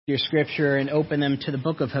Your scripture and open them to the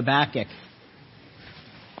book of Habakkuk.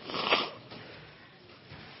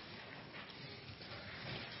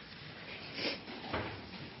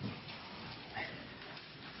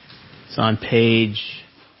 It's on page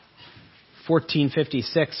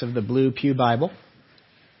 1456 of the Blue Pew Bible.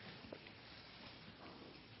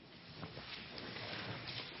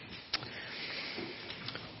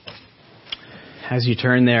 As you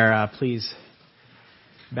turn there, please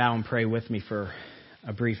bow and pray with me for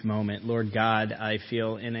a brief moment. Lord God, I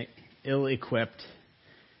feel ill-equipped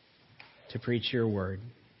to preach your word,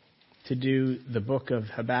 to do the book of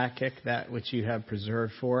Habakkuk, that which you have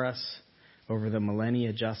preserved for us over the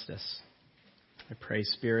millennia justice. I pray,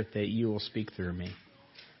 Spirit, that you will speak through me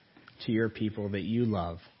to your people that you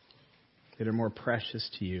love, that are more precious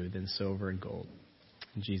to you than silver and gold.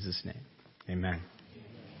 In Jesus' name, amen.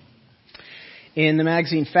 In the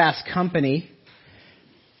magazine Fast Company,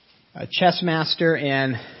 a chess master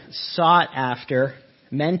and sought-after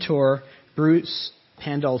mentor Bruce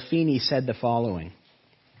Pandolfini said the following: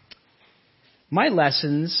 "My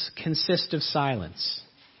lessons consist of silence.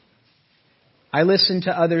 I listen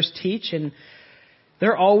to others teach, and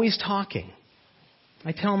they're always talking.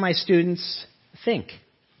 I tell my students, think.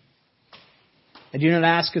 I do not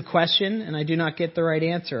ask a question, and I do not get the right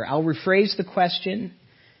answer. I'll rephrase the question,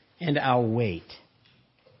 and I'll wait.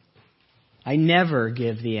 I never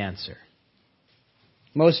give the answer."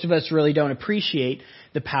 Most of us really don't appreciate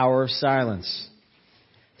the power of silence.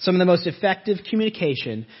 Some of the most effective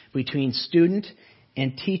communication between student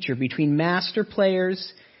and teacher, between master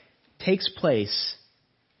players, takes place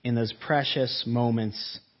in those precious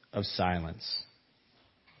moments of silence.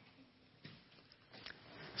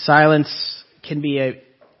 Silence can be an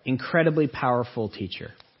incredibly powerful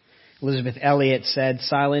teacher. Elizabeth Elliot said,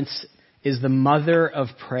 "Silence is the mother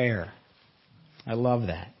of prayer." I love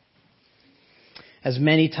that. As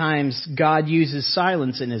many times God uses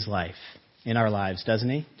silence in his life, in our lives, doesn't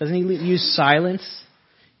he? Doesn't he use silence?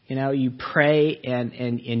 You know, you pray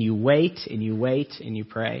and you wait and you wait and you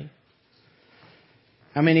pray.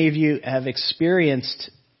 How many of you have experienced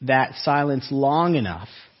that silence long enough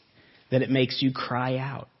that it makes you cry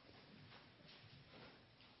out?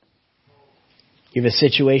 You have a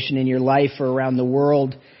situation in your life or around the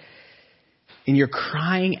world, and you're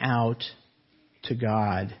crying out to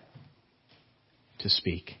God to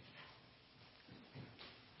speak.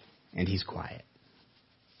 And he's quiet.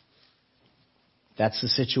 That's the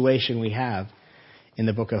situation we have in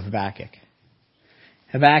the book of Habakkuk.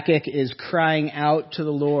 Habakkuk is crying out to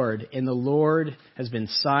the Lord, and the Lord has been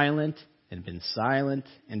silent and been silent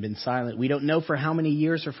and been silent. We don't know for how many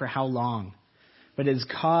years or for how long, but it has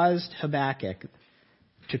caused Habakkuk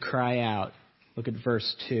to cry out. Look at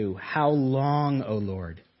verse 2. "How long, O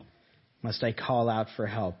Lord, must I call out for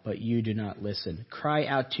help, but you do not listen? Cry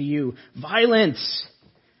out to you, violence,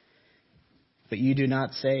 but you do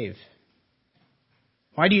not save.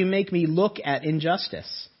 Why do you make me look at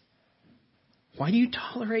injustice? Why do you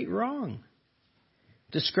tolerate wrong?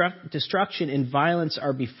 Destruction and violence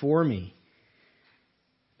are before me.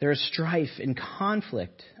 There is strife and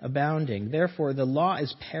conflict abounding. Therefore, the law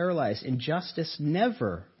is paralyzed and justice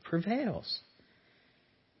never prevails.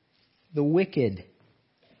 The wicked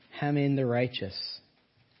hem in the righteous,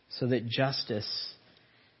 so that justice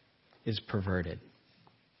is perverted."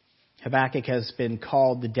 Habakkuk has been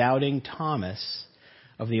called the doubting Thomas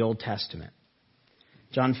of the Old Testament.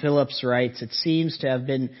 John Phillips writes,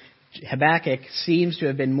 Habakkuk seems to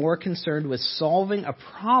have been more concerned with solving a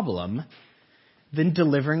problem than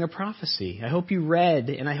delivering a prophecy. I hope you read,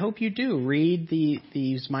 and I hope you do, read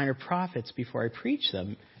these minor prophets before I preach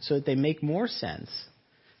them, so that they make more sense,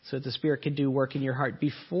 so that the Spirit can do work in your heart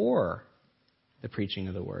before the preaching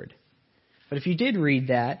of the Word. But if you did read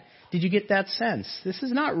that, did you get that sense? This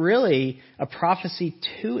is not really a prophecy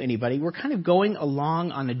to anybody. We're kind of going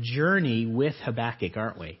along on a journey with Habakkuk,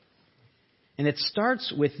 aren't we? And it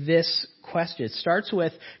starts with this question. It starts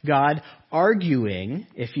with God arguing,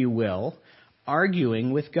 if you will,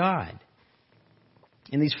 arguing with God.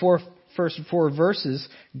 In these first four verses,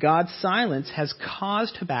 God's silence has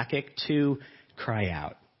caused Habakkuk to cry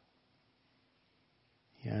out.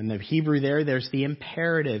 In the Hebrew there's the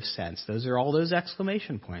imperative sense. Those are all those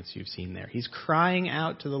exclamation points you've seen there. He's crying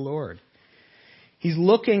out to the Lord. He's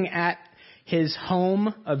looking at his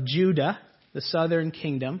home of Judah, the southern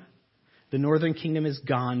kingdom. The northern kingdom is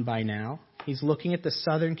gone by now. He's looking at the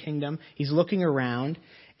southern kingdom. He's looking around,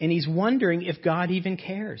 and he's wondering if God even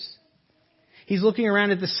cares. He's looking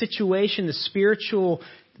around at the situation, the spiritual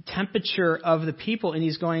temperature of the people, and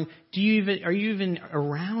he's going, are you even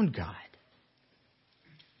around, God?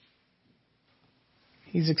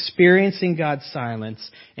 He's experiencing God's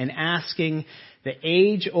silence and asking the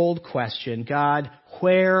age-old question, God,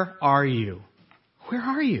 where are you? Where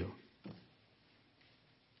are you?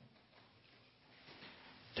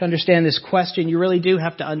 To understand this question, you really do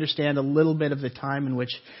have to understand a little bit of the time in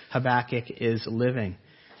which Habakkuk is living.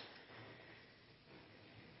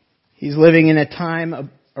 He's living in a time of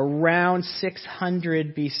around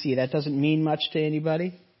 600 BC. That doesn't mean much to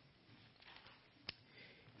anybody.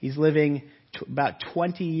 He's living about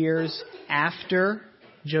 20 years after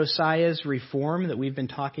Josiah's reform that we've been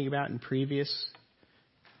talking about in previous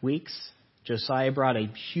weeks. Josiah brought a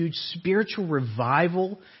huge spiritual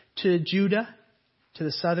revival to Judah, to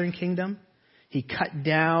the southern kingdom. He cut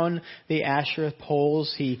down the Asherah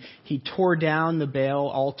poles. He tore down the Baal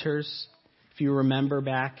altars, if you remember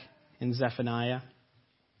back in Zephaniah.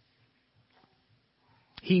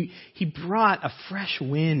 He brought a fresh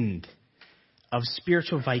wind of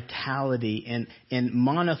spiritual vitality and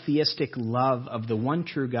monotheistic love of the one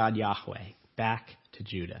true God, Yahweh, back to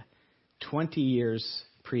Judah, 20 years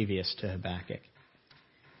previous to Habakkuk.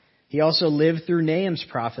 He also lived through Nahum's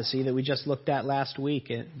prophecy that we just looked at last week,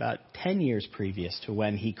 about 10 years previous to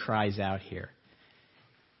when he cries out here.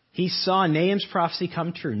 He saw Nahum's prophecy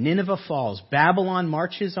come true. Nineveh falls. Babylon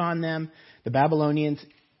marches on them, the Babylonians,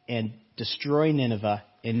 and destroy Nineveh,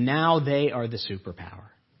 and now they are the superpower.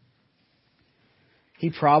 He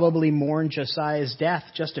probably mourned Josiah's death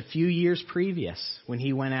just a few years previous when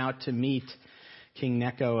he went out to meet King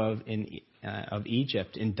Necho of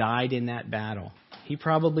Egypt and died in that battle. He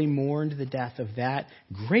probably mourned the death of that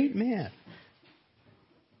great man.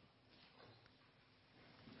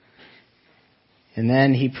 And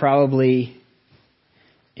then he probably,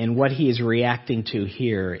 and what he is reacting to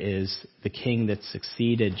here is the king that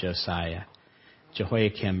succeeded Josiah,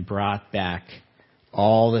 Jehoiakim, brought back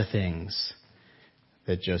all the things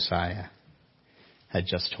that Josiah had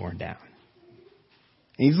just torn down.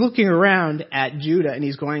 And he's looking around at Judah and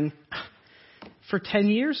he's going, for 10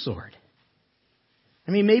 years, Lord.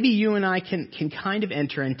 I mean, maybe you and I can kind of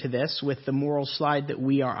enter into this with the moral slide that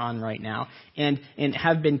we are on right now and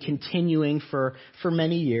have been continuing for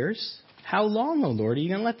many years. How long, oh Lord, are you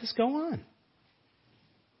going to let this go on?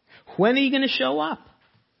 When are you going to show up?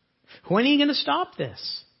 When are you going to stop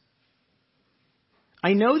this?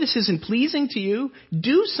 I know this isn't pleasing to you.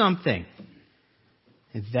 Do something.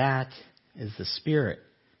 And that is the spirit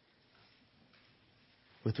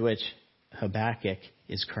with which Habakkuk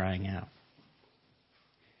is crying out.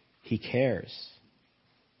 He cares.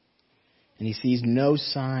 And he sees no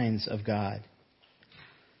signs of God.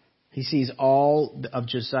 He sees all of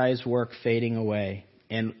Josiah's work fading away.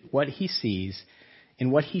 And what he sees,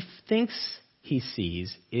 and what he thinks he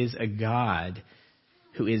sees, is a God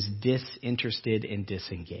who is disinterested and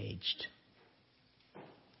disengaged.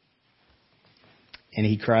 And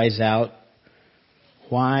he cries out,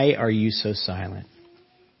 "Why are you so silent?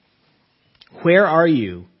 Where are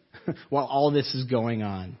you while all this is going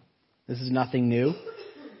on?" This is nothing new.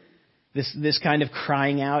 This kind of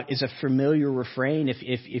crying out is a familiar refrain.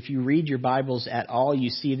 If you read your Bibles at all, you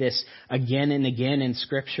see this again and again in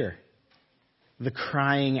Scripture. The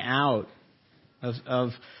crying out of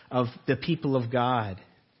the people of God.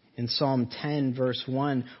 In Psalm 10, verse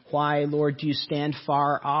 1, "Why, Lord, do you stand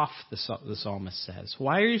far off?" the psalmist says.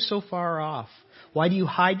 "Why are you so far off? Why do you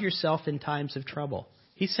hide yourself in times of trouble?"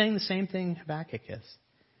 He's saying the same thing Habakkuk is.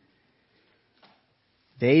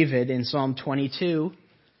 David in Psalm 22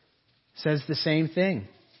 says the same thing.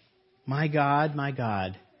 my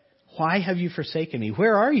God, why have you forsaken me?"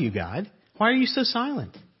 Where are you, God? Why are you so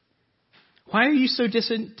silent? Why are you so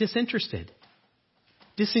disinterested,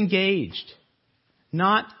 disengaged,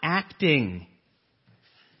 not acting?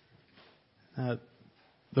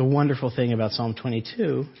 The wonderful thing about Psalm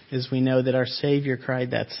 22 is we know that our Savior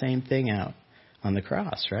cried that same thing out on the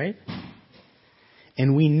cross, right?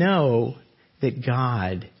 And we know that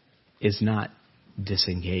God is not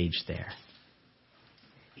disengaged there.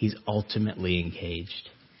 He's ultimately engaged.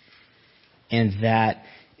 And that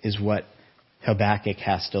is what Habakkuk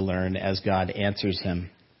has to learn as God answers him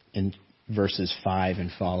in verses 5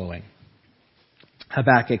 and following.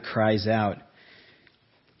 Habakkuk cries out,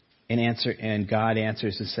 and God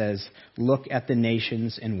answers and says, "Look at the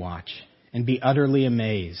nations and watch, and be utterly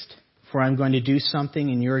amazed. For I'm going to do something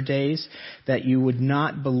in your days that you would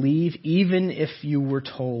not believe even if you were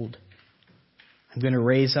told. I'm going to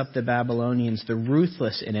raise up the Babylonians, the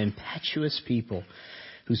ruthless and impetuous people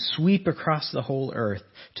who sweep across the whole earth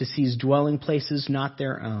to seize dwelling places not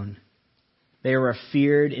their own. They are a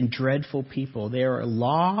feared and dreadful people. They are a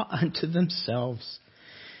law unto themselves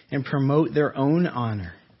and promote their own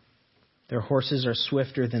honor. Their horses are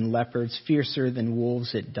swifter than leopards, fiercer than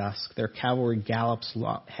wolves at dusk. Their cavalry gallops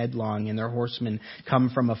headlong, and their horsemen come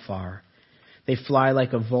from afar. They fly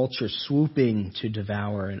like a vulture, swooping to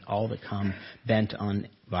devour, and all that come bent on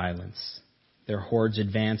violence. Their hordes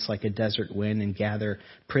advance like a desert wind and gather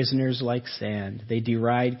prisoners like sand. They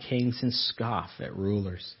deride kings and scoff at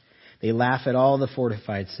rulers. They laugh at all the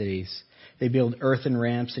fortified cities. They build earthen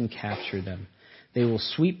ramps and capture them. They will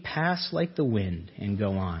sweep past like the wind and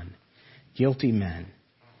go on. Guilty men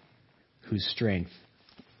whose strength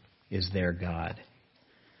is their God.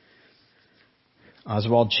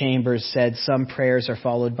 Oswald Chambers said, some prayers are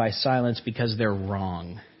followed by silence because they're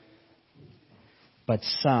wrong. But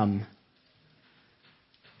some,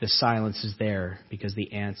 the silence is there because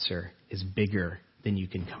the answer is bigger than you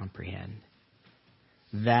can comprehend.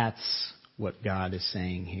 That's what God is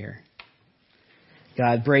saying here.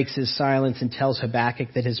 God breaks his silence and tells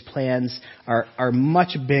Habakkuk that his plans are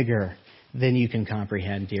much bigger than you can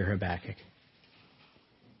comprehend, dear Habakkuk.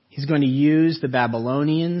 He's going to use the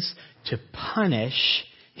Babylonians to punish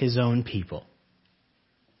his own people.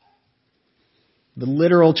 The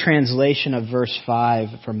literal translation of verse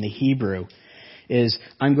 5 from the Hebrew is,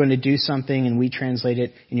 I'm going to do something, and we translate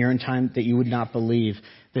it in your own time that you would not believe.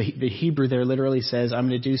 The Hebrew there literally says, I'm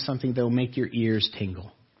going to do something that will make your ears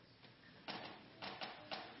tingle.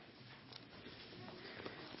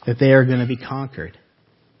 That they are going to be conquered.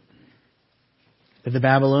 That the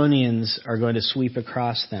Babylonians are going to sweep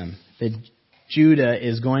across them. That Judah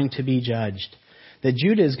is going to be judged. That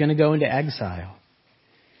Judah is going to go into exile.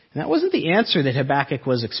 And that wasn't the answer that Habakkuk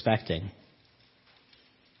was expecting.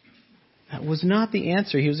 That was not the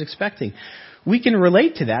answer he was expecting. We can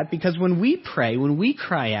relate to that because when we pray, when we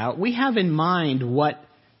cry out, we have in mind what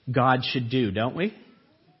God should do, don't we?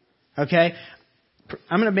 Okay?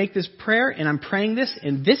 I'm going to make this prayer and I'm praying this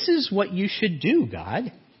and this is what you should do,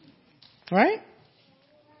 God. Right?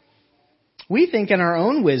 We think in our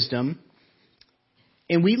own wisdom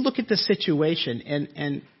and we look at the situation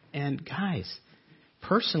and guys,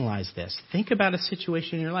 personalize this. Think about a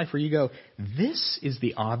situation in your life where you go, this is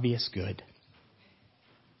the obvious good.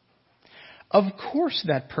 Of course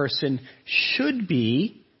that person should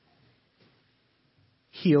be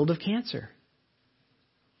healed of cancer.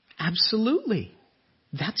 Absolutely.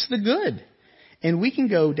 That's the good. And we can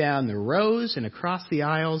go down the rows and across the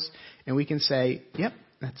aisles and we can say, yep,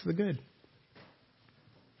 that's the good.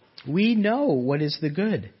 We know what is the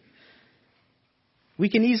good.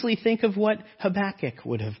 We can easily think of what Habakkuk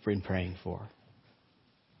would have been praying for.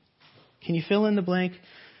 Can you fill in the blank?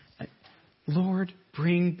 Lord,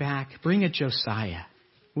 bring a Josiah.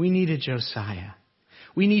 We need a Josiah.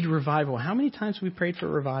 We need revival. How many times have we prayed for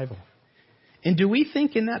revival? And do we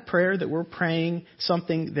think in that prayer that we're praying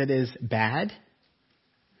something that is bad?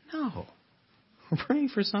 No. We're praying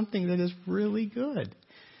for something that is really good.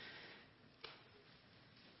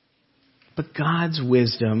 But God's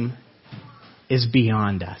wisdom is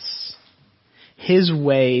beyond us. His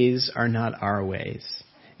ways are not our ways.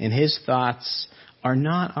 And His thoughts are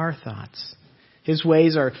not our thoughts. His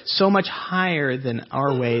ways are so much higher than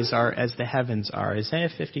our ways are as the heavens are. Isaiah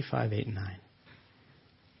 55, 8 and 9.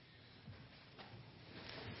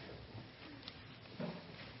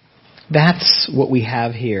 That's what we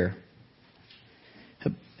have here.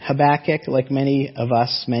 Habakkuk, like many of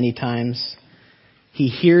us many times, he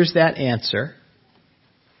hears that answer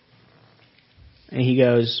and he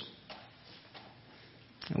goes,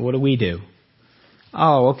 what do we do?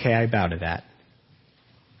 Oh, okay, I bow to that.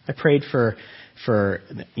 I prayed for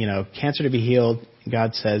cancer to be healed.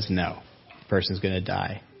 God says no, the person's going to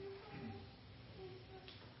die.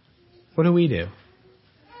 What do?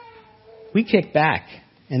 We kick back.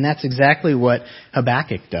 And that's exactly what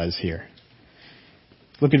Habakkuk does here.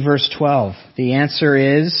 Look at verse 12. The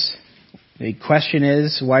question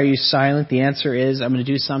is, why are you silent? The answer is, I'm going to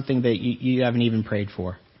do something that you haven't even prayed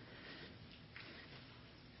for.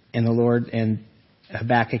 And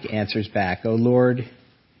Habakkuk answers back, O Lord,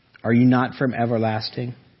 are you not from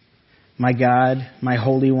everlasting? My God, my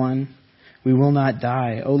Holy One, we will not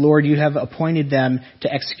die. O Lord, you have appointed them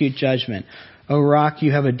to execute judgment. O Rock,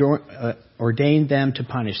 you have ordained them to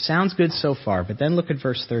punish. Sounds good so far, but then look at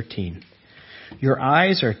verse 13. Your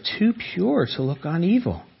eyes are too pure to look on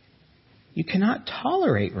evil. You cannot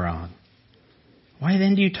tolerate wrong. Why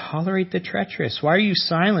then do you tolerate the treacherous? Why are you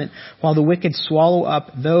silent while the wicked swallow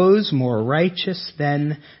up those more righteous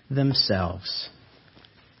than themselves?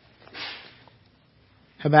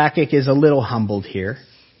 Habakkuk is a little humbled here.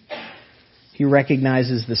 He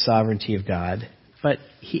recognizes the sovereignty of God, but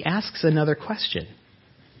he asks another question.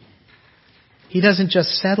 He doesn't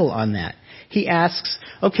just settle on that. He asks,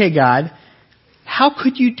 okay, God, how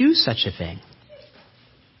could you do such a thing?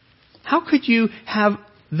 How could you have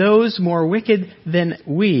those more wicked than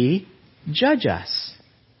we judge us?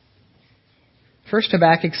 First,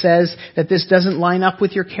 Habakkuk says that this doesn't line up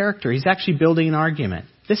with your character. He's actually building an argument.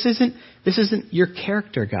 This isn't your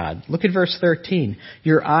character, God. Look at verse 13.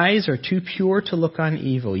 Your eyes are too pure to look on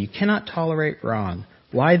evil. You cannot tolerate wrong.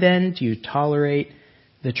 Why then do you tolerate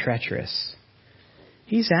the treacherous?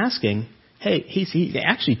 He's asking, he's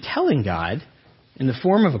actually telling God, in the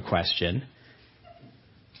form of a question,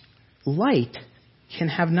 light can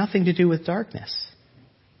have nothing to do with darkness.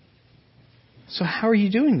 So how are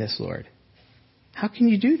you doing this, Lord? How can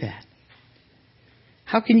you do that?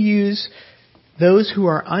 How can you use those who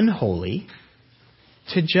are unholy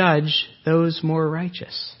to judge those more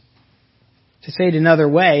righteous? To say it another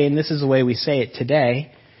way, and this is the way we say it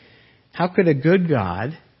today, how could a good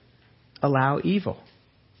God allow evil?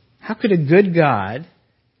 How could a good God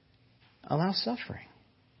allow suffering?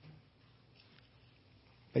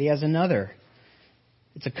 But he has another.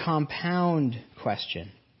 It's a compound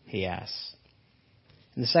question he asks.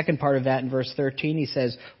 In the second part of that, in verse 13, he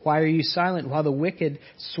says, why are you silent while the wicked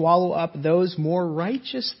swallow up those more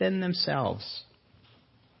righteous than themselves?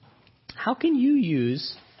 How can you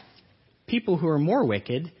use people who are more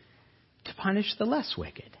wicked to punish the less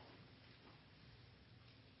wicked?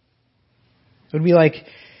 It would be like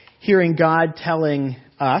hearing God telling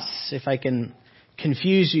us, if I can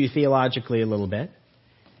confuse you theologically a little bit,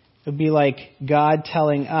 it would be like God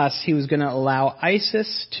telling us he was going to allow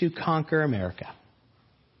ISIS to conquer America.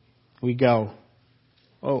 We go,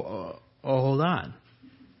 hold on.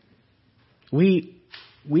 We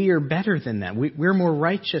are better than them. We're more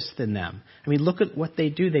righteous than them. I mean, look at what they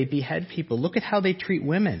do. They behead people. Look at how they treat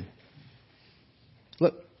women.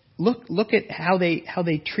 Look at how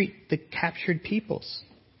they treat the captured peoples.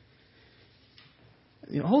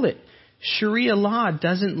 Hold it. Sharia law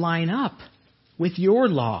doesn't line up with your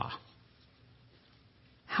law.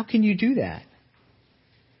 How can you do that?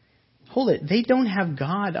 Hold it. They don't have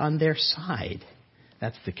God on their side.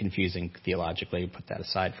 That's the confusing theologically. Put that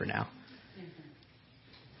aside for now.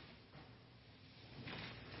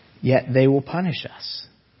 Yet they will punish us.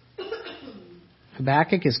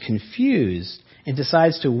 Habakkuk is confused and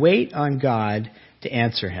decides to wait on God to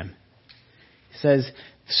answer him. He says,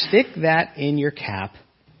 stick that in your cap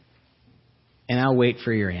and I'll wait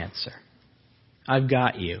for your answer. I've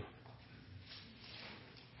got you.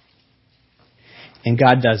 And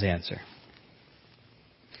God does answer.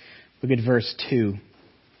 Look at verse 2.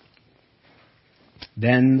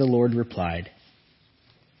 Then the Lord replied,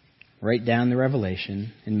 write down the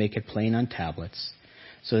revelation and make it plain on tablets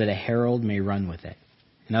so that a herald may run with it.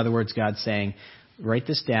 In other words, God's saying, write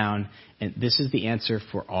this down and this is the answer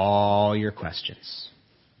for all your questions.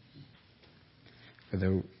 For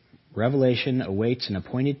the revelation awaits an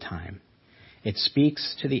appointed time. It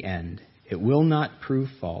speaks to the end. It will not prove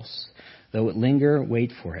false. Though it linger,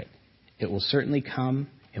 wait for it. It will certainly come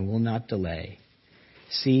and will not delay.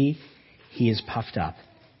 See, he is puffed up.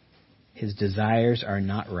 His desires are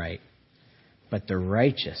not right. But the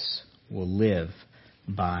righteous will live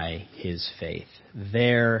by his faith.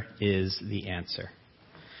 There is the answer.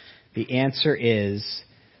 The answer is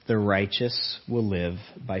the righteous will live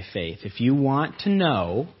by faith. If you want to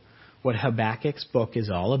know what Habakkuk's book is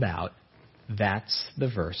all about, that's the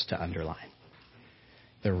verse to underline.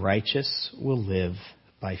 The righteous will live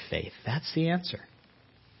by faith. That's the answer.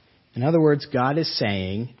 In other words, God is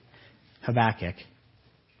saying, Habakkuk,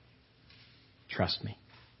 trust me.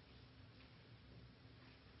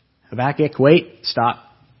 Habakkuk, wait, stop.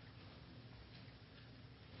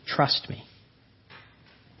 Trust me.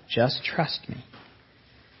 Just trust me.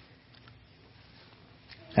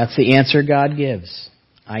 That's the answer God gives.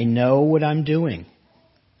 I know what I'm doing.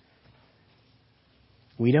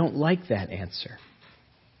 We don't like that answer.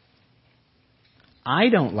 I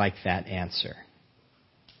don't like that answer.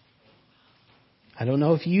 I don't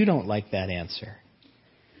know if you don't like that answer.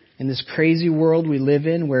 In this crazy world we live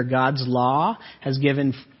in where God's law has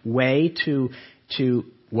given way to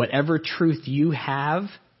whatever truth you have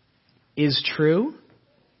is true.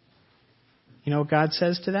 You know what God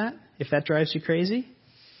says to that? If that drives you crazy,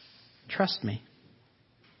 trust me.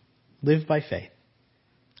 Live by faith.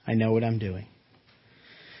 I know what I'm doing.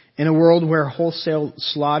 In a world where wholesale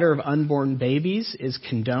slaughter of unborn babies is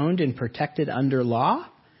condoned and protected under law,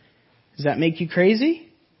 does that make you crazy?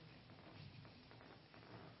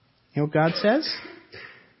 You know what God says?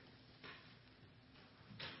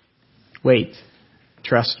 Wait,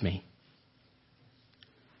 trust me.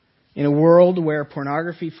 In a world where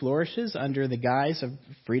pornography flourishes under the guise of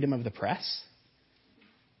freedom of the press,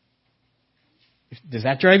 does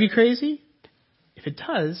that drive you crazy? if it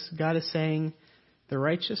does, God is saying, the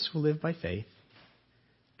righteous will live by faith.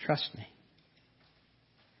 Trust me.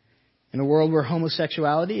 In a world where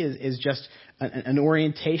homosexuality is just an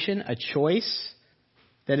orientation, a choice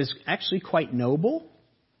that is actually quite noble,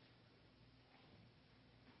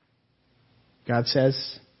 God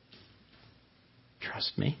says,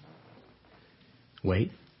 trust me.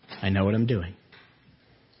 Wait, I know what I'm doing.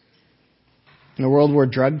 In a world where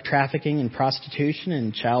drug trafficking and prostitution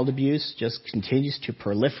and child abuse just continues to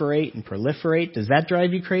proliferate and proliferate, does that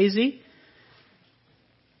drive you crazy?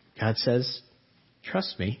 God says,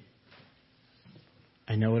 trust me.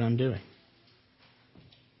 I know what I'm doing.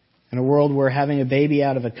 In a world where having a baby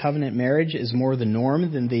out of a covenant marriage is more the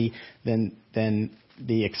norm than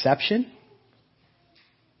the exception,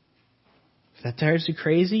 if that drives you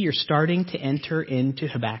crazy, you're starting to enter into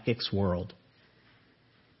Habakkuk's world.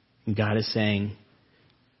 And God is saying,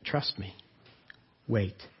 trust me.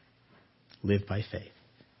 Wait. Live by faith.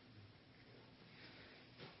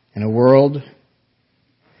 In a world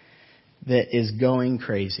that is going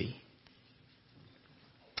crazy,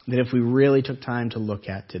 that if we really took time to look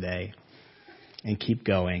at today and keep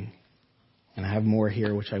going, and I have more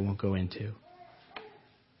here which I won't go into,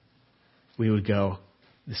 we would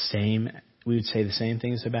say the same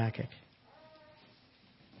thing as Habakkuk.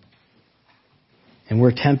 And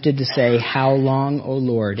we're tempted to say, how long, O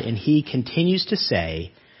Lord? And he continues to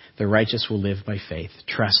say, the righteous will live by faith.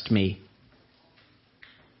 Trust me.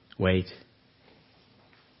 Wait.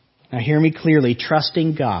 Now hear me clearly.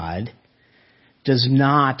 Trusting God does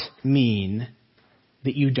not mean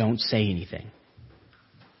that you don't say anything.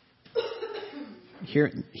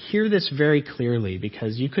 Hear this very clearly,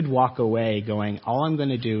 because you could walk away going, all I'm going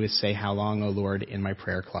to do is say, how long, O Lord, in my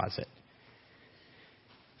prayer closet.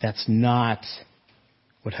 That's not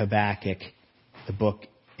what Habakkuk, the book,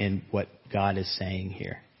 and what God is saying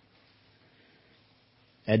here.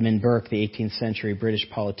 Edmund Burke, the 18th century British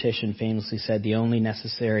politician, famously said, the only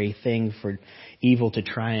necessary thing for evil to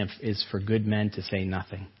triumph is for good men to say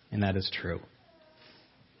nothing. And that is true.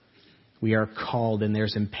 We are called, and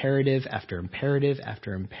there's imperative after imperative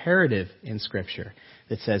after imperative in Scripture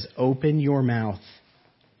that says, open your mouth.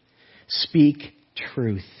 Speak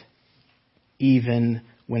truth, even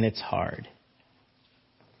when it's hard.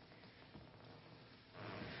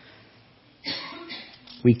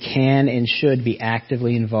 We can and should be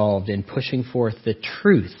actively involved in pushing forth the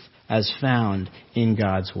truth as found in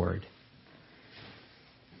God's Word.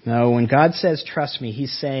 No, when God says, trust me,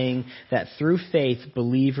 he's saying that through faith,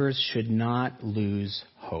 believers should not lose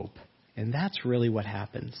hope. And that's really what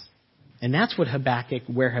happens. And that's what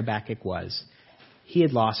where Habakkuk was. He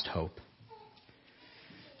had lost hope.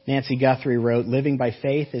 Nancy Guthrie wrote, living by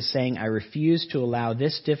faith is saying, I refuse to allow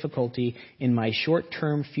this difficulty in my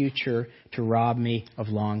short-term future to rob me of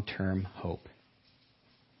long-term hope.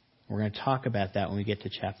 We're going to talk about that when we get to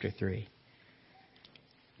chapter 3.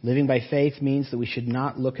 Living by faith means that we should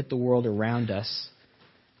not look at the world around us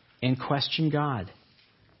and question God.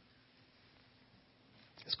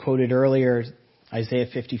 As quoted earlier, Isaiah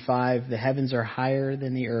 55, the heavens are higher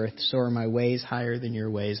than the earth, so are my ways higher than your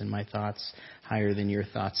ways, and my thoughts higher than your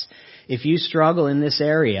thoughts. If you struggle in this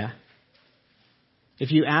area,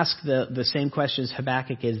 if you ask the same questions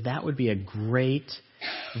Habakkuk is, that would be a great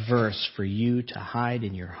verse for you to hide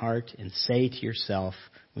in your heart and say to yourself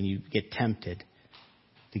when you get tempted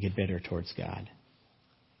to get bitter towards God.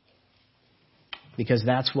 Because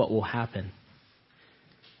that's what will happen.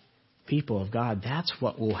 People of God, that's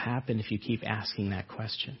what will happen if you keep asking that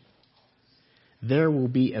question. There will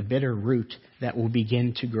be a bitter root that will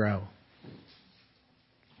begin to grow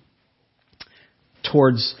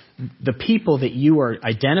towards the people that you are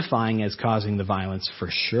identifying as causing the violence, for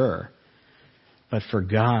sure. But for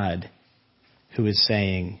God, who is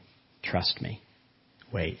saying, trust me,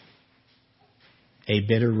 wait. A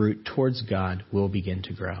bitter root towards God will begin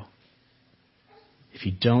to grow. If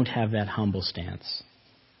you don't have that humble stance.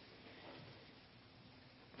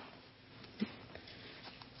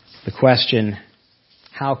 The question,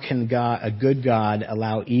 how can a good God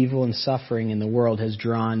allow evil and suffering in the world, has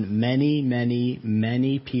drawn many, many,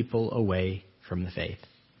 many people away from the faith.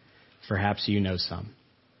 Perhaps you know some.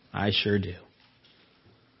 I sure do.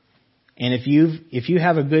 And if you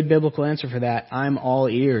have a good biblical answer for that, I'm all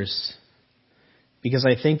ears. Because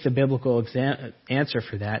I think the biblical answer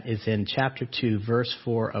for that is in chapter 2, verse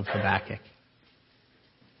 4 of Habakkuk.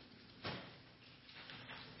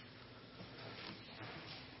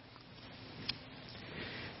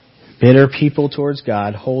 Bitter people towards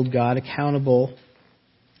God hold God accountable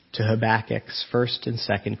to Habakkuk's first and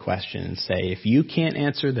second question and say, if you can't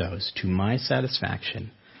answer those to my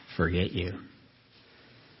satisfaction, forget you.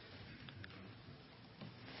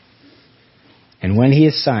 And when he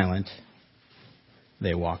is silent,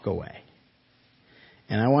 they walk away.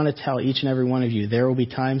 And I want to tell each and every one of you, there will be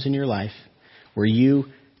times in your life where you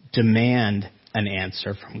demand an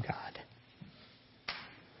answer from God.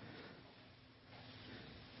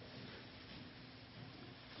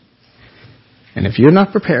 And if you're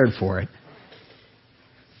not prepared for it,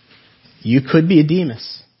 you could be a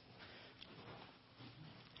Demas.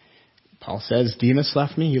 Paul says, Demas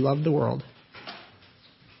left me, he loved the world.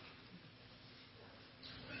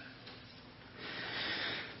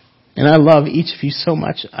 And I love each of you so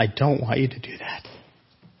much, I don't want you to do that.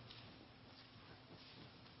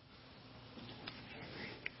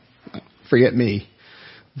 Forget me.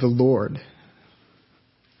 The Lord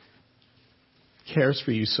cares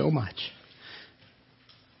for you so much.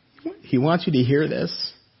 He wants you to hear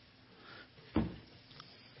this.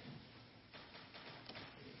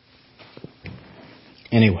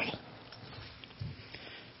 Anyway.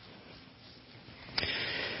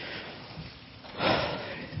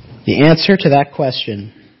 The answer to that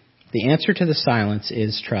question, the answer to the silence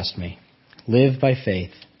is trust me. Live by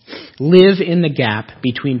faith. Live in the gap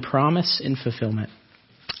between promise and fulfillment.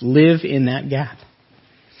 Live in that gap.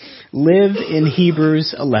 Live in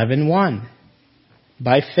Hebrews 11:1.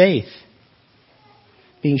 By faith.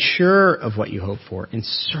 Being sure of what you hope for and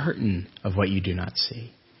certain of what you do not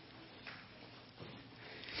see.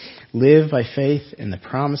 Live by faith in the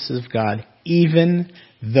promises of God, even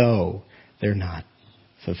though they're not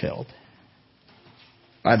fulfilled.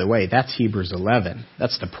 By the way, that's Hebrews 11.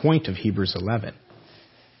 That's the point of Hebrews 11.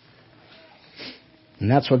 And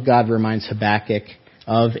that's what God reminds Habakkuk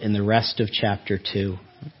of in the rest of chapter 2.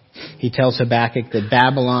 He tells Habakkuk that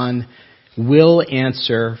Babylon will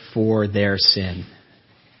answer for their sin.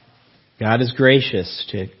 God is gracious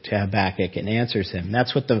to Habakkuk and answers him.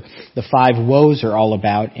 That's what the 5 woes are all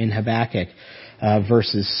about in Habakkuk.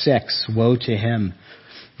 Verses 6, woe to him.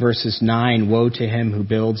 Verses 9, woe to him who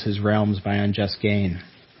builds his realms by unjust gain.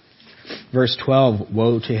 Verse 12,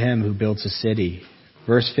 woe to him who builds a city.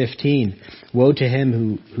 Verse 15, woe to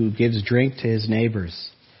him who gives drink to his neighbors.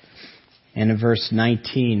 And in verse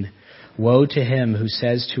 19, woe to him who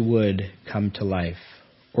says to wood, come to life,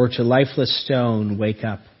 or to lifeless stone, wake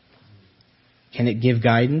up. Can it give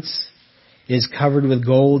guidance? It is covered with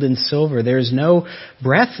gold and silver. There is no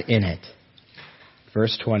breath in it.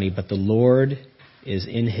 Verse 20, but the Lord is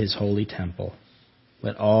in his holy temple.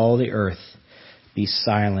 Let all the earth be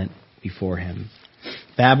silent before him.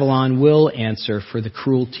 Babylon will answer for the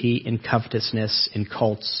cruelty and covetousness and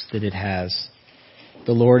cults that it has.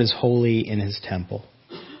 The Lord is holy in his temple.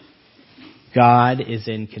 God is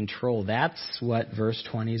in control. That's what verse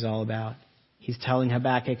 20 is all about. He's telling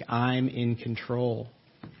Habakkuk, I'm in control.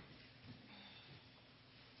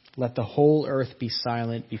 Let the whole earth be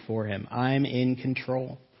silent before him. I'm in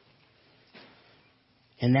control.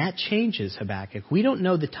 And that changes Habakkuk. We don't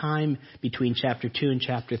know the time between chapter 2 and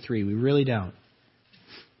chapter 3. We really don't.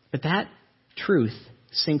 But that truth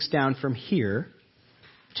sinks down from here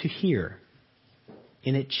to here.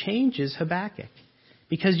 And it changes Habakkuk.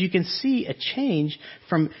 Because you can see a change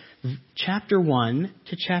from chapter 1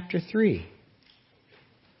 to chapter 3.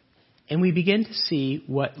 And we begin to see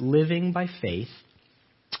what living by faith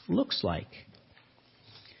looks like.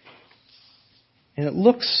 And it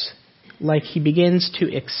looks like he begins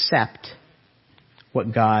to accept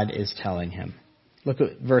what God is telling him. Look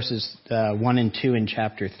at verses 1 and 2 in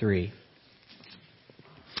chapter 3.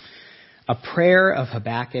 A prayer of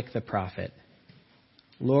Habakkuk the prophet.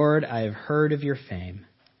 Lord, I have heard of your fame.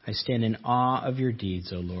 I stand in awe of your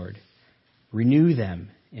deeds, O Lord. Renew them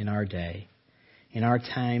in our day. In our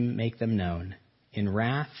time, make them known. In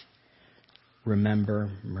wrath,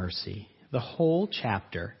 remember mercy. The whole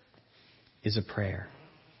chapter is a prayer.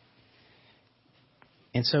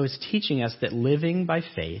 And so it's teaching us that living by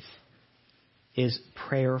faith is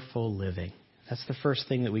prayerful living. That's the first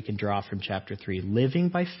thing that we can draw from chapter 3. Living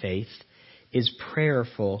by faith is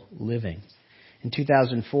prayerful living. In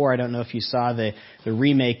 2004, I don't know if you saw the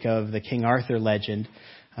remake of the King Arthur legend.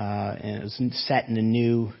 And it was set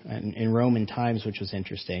in Roman times, which was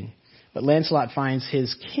interesting. But Lancelot finds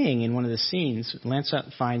his king in one of the scenes. Lancelot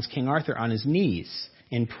finds King Arthur on his knees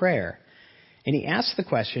in prayer. And he asks the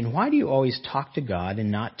question, why do you always talk to God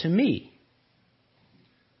and not to me?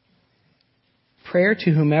 Prayer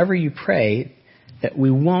to whomever you pray that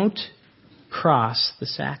we won't cross the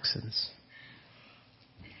Saxons.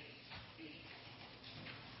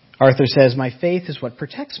 Arthur says, my faith is what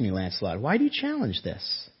protects me, Lancelot. Why do you challenge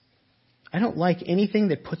this? I don't like anything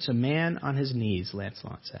that puts a man on his knees,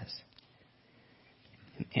 Lancelot says.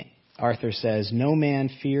 And Arthur says, no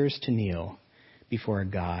man fears to kneel before a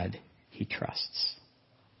God he trusts.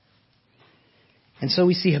 And so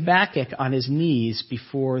we see Habakkuk on his knees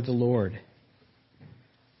before the Lord.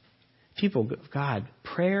 People of God,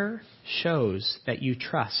 prayer shows that you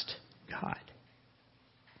trust God.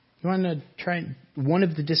 You want to try one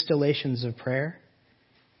of the distillations of prayer?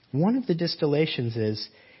 One of the distillations is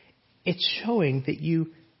it's showing that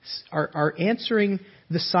you are answering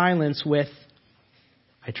the silence with,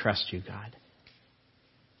 I trust you, God.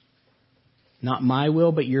 Not my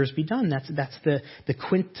will, but yours be done. That's the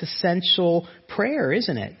quintessential prayer,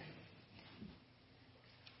 isn't it?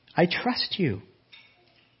 I trust you.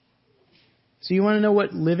 So you want to know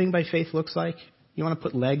what living by faith looks like? You want to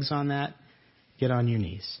put legs on that? Get on your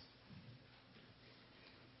knees.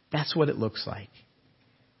 That's what it looks like.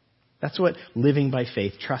 That's what living by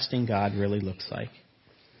faith, trusting God, really looks like.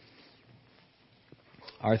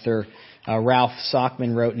 Ralph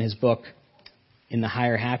Sockman wrote in his book, In the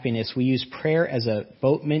Higher Happiness, we use prayer as a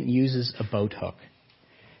boatman uses a boat hook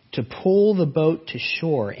to pull the boat to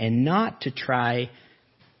shore and not to try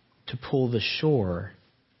to pull the shore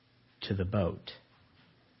to the boat.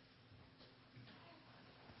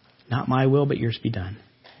 Not my will, but yours be done.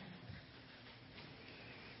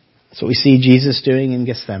 That's what we see Jesus doing in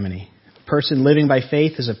Gethsemane. A person living by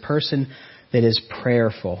faith is a person that is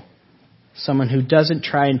prayerful. Someone who doesn't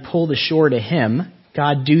try and pull the shore to him.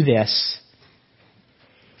 God, do this.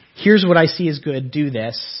 Here's what I see as good. Do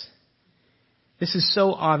this. This is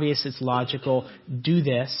so obvious it's logical. Do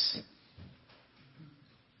this.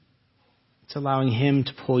 It's allowing him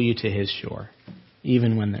to pull you to his shore,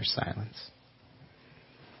 even when there's silence.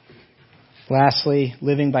 Lastly,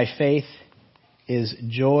 living by faith is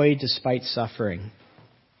joy despite suffering.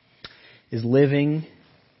 Is living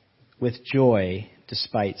with joy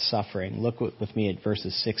despite suffering. Look with me at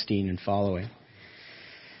verses 16 and following.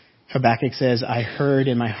 Habakkuk says, I heard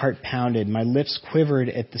and my heart pounded. My lips quivered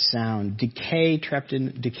at the sound. Decay crept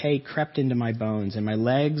into my bones and my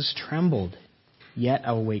legs trembled. Yet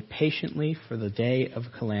I will wait patiently for the day of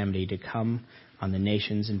calamity to come on the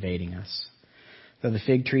nations invading us. Though the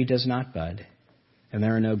fig tree does not bud, and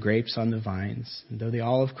there are no grapes on the vines, and though the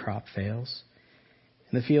olive crop fails,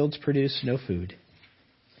 and the fields produce no food,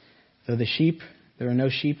 though there are no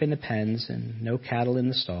sheep in the pens, and no cattle in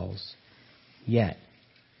the stalls, yet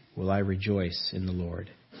will I rejoice in the Lord.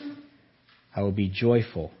 I will be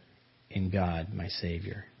joyful in God, my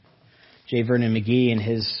Savior. J. Vernon McGee, in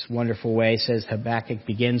his wonderful way, says Habakkuk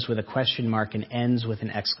begins with a question mark and ends with an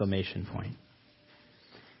exclamation point.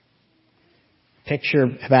 Picture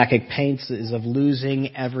Habakkuk paints is of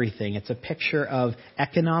losing everything. It's a picture of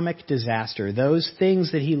economic disaster. Those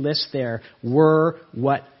things that he lists there were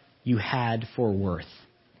what you had for worth.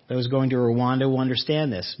 Those going to Rwanda will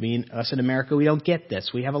understand this. Us in America, we don't get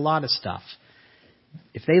this. We have a lot of stuff.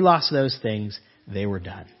 If they lost those things, they were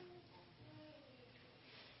done.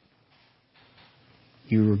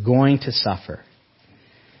 You were going to suffer.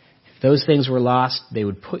 If those things were lost, they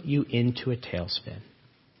would put you into a tailspin.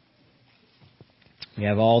 We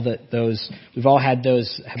have we've all had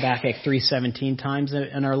those Habakkuk 3:17 times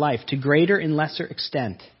in our life, to greater and lesser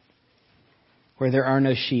extent, where there are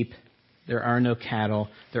no sheep, there are no cattle,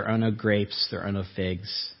 there are no grapes, there are no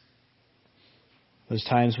figs. Those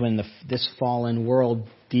times when this fallen world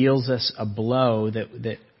deals us a blow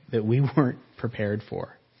that we weren't prepared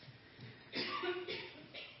for.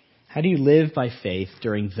 How do you live by faith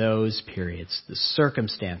during those periods, the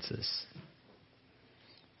circumstances?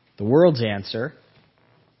 The world's answer.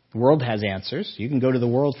 The world has answers. You can go to the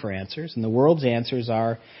world for answers. And the world's answers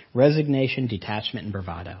are resignation, detachment, and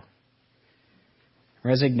bravado.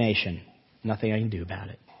 Resignation. Nothing I can do about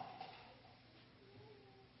it.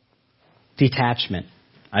 Detachment.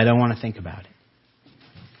 I don't want to think about it.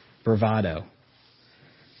 Bravado.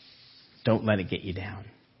 Don't let it get you down.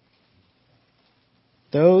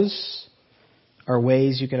 Those are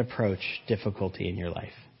ways you can approach difficulty in your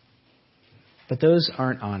life. But those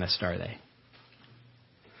aren't honest, are they?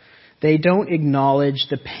 They don't acknowledge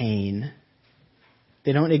the pain.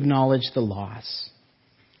 They don't acknowledge the loss.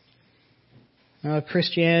 Now,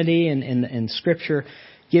 Christianity and Scripture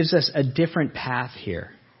gives us a different path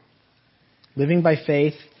here. Living by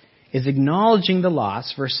faith is acknowledging the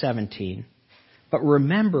loss, verse 17, but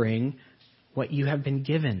remembering what you have been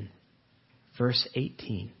given, verse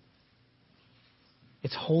 18.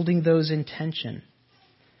 It's holding those in tension.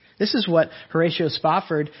 This is what Horatio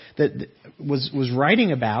Spafford was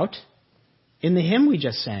writing about in the hymn we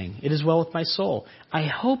just sang, It Is Well With My Soul. I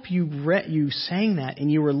hope you sang that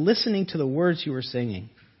and you were listening to the words you were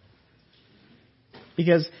singing.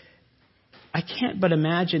 Because I can't but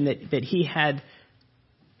imagine that he had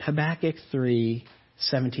Habakkuk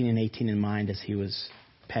 3:17 and 18 in mind as he was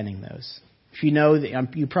penning those. If you know,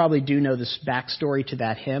 you probably do know this backstory to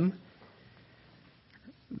that hymn.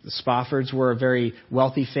 The Spoffords were a very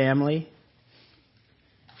wealthy family,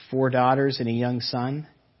 4 daughters and a young son.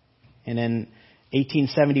 And in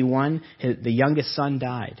 1871, the youngest son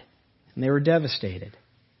died, and they were devastated.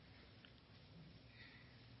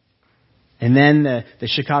 And then the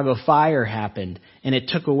Chicago fire happened, and it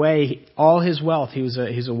took away all his wealth. He's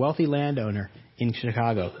a wealthy landowner in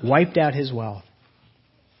Chicago, wiped out his wealth.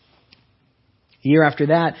 A year after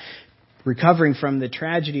that, recovering from the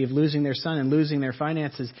tragedy of losing their son and losing their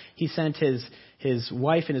finances, he sent his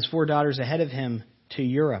wife and his 4 daughters ahead of him to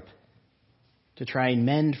Europe to try and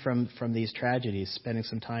mend from these tragedies, spending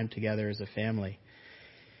some time together as a family.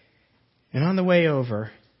 And on the way over,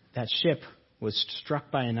 that ship was struck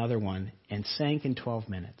by another one and sank in 12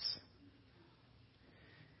 minutes.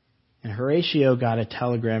 And Horatio got a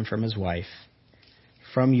telegram from his wife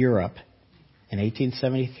from Europe in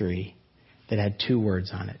 1873 that had 2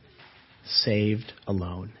 words on it: saved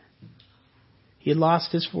alone. He had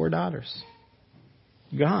lost his 4 daughters.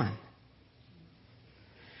 Gone.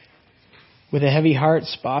 With a heavy heart,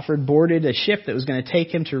 Spofford boarded a ship that was going to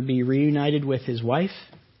take him to be reunited with his wife.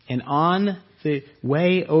 And on the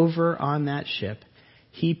way over on that ship,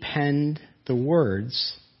 he penned the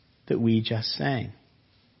words that we just sang.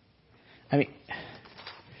 I mean,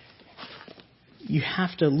 you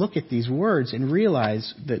have to look at these words and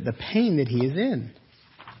realize the pain that he is in.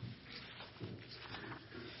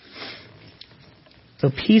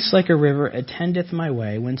 Though peace like a river attendeth my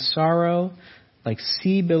way, when sorrow like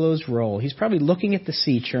sea billows roll. He's probably looking at the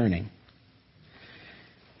sea churning.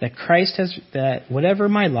 That whatever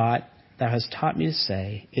my lot, thou hast taught me to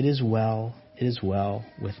say, it is well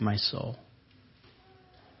with my soul.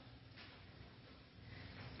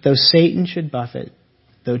 Though Satan should buffet,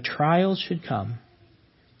 though trials should come,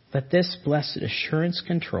 let this blessed assurance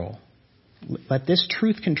let this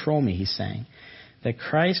truth control me, he's saying, that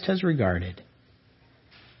Christ has regarded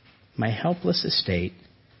my helpless estate,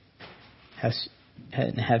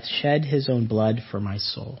 hath shed his own blood for my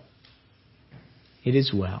soul. It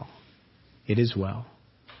is well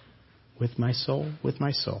with my soul,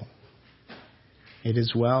 It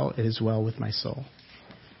is well with my soul.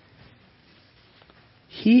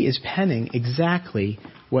 He is penning exactly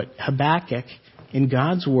what Habakkuk in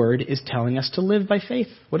God's Word is telling us to live by faith,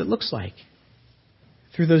 what it looks like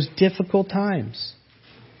through those difficult times.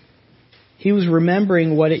 He was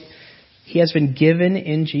remembering he has been given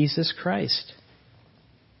in Jesus Christ.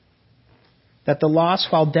 That the loss,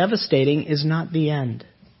 while devastating, is not the end.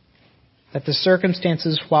 That the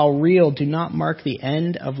circumstances, while real, do not mark the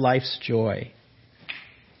end of life's joy.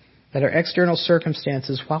 That our external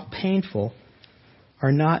circumstances, while painful,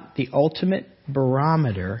 are not the ultimate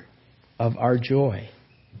barometer of our joy.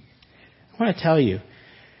 I want to tell you,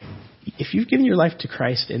 if you've given your life to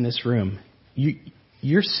Christ in this room,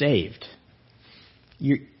 you're saved.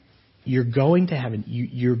 You're going to heaven.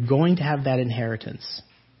 You're going to have that inheritance.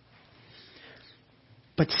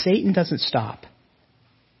 But Satan doesn't stop.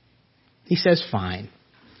 He says, fine.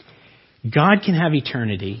 God can have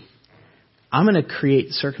eternity. I'm going to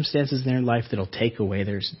create circumstances in their life that'll take away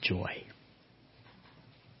their joy.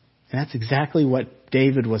 And that's exactly what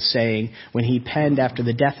David was saying when he penned after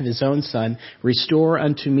the death of his own son, restore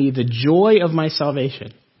unto me the joy of my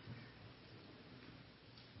salvation.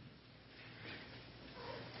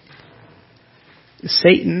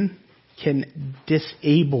 Satan can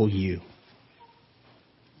disable you.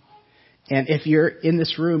 And if you're in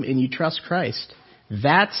this room and you trust Christ,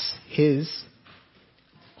 that's his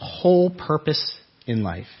whole purpose in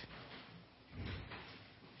life.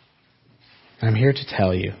 And I'm here to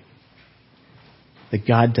tell you that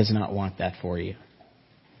God does not want that for you.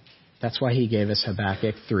 That's why he gave us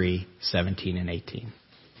Habakkuk 3:17 and 18.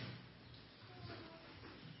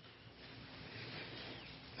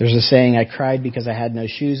 There's a saying, I cried because I had no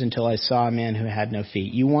shoes until I saw a man who had no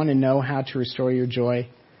feet. You want to know how to restore your joy?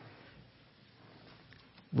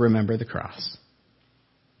 Remember the cross.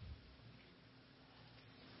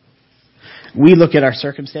 We look at our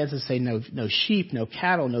circumstances and say, no sheep, no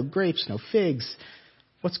cattle, no grapes, no figs.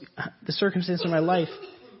 What's the circumstance of my life?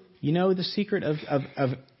 You know the secret of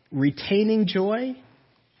retaining joy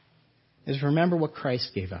is remember what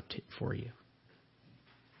Christ gave up for you.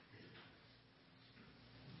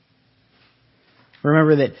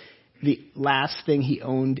 Remember that the last thing he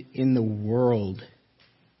owned in the world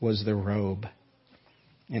was the robe,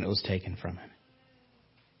 and it was taken from him.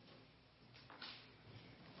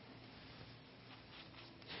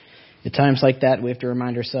 At times like that, we have to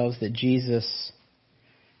remind ourselves that Jesus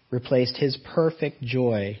replaced his perfect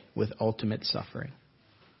joy with ultimate suffering.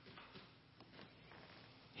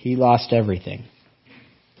 He lost everything.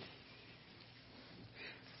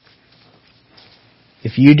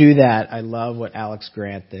 If you do that, I love what Alex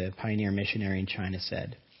Grant, the pioneer missionary in China,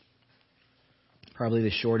 said. Probably the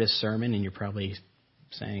shortest sermon, and you're probably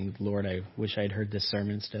saying, Lord, I wish I'd heard this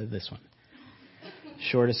sermon instead of this one.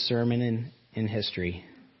 Shortest sermon in history.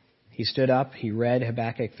 He stood up, he read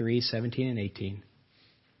Habakkuk 3:17 and 18.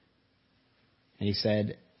 And he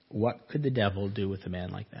said, what could the devil do with a man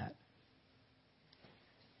like that?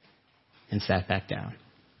 And sat back down.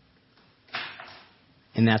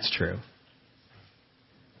 And that's true.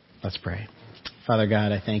 Let's pray. Father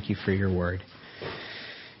God, I thank you for your word.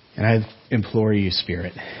 And I implore you,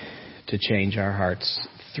 Spirit, to change our hearts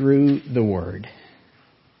through the word.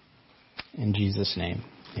 In Jesus' name,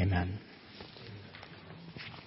 amen.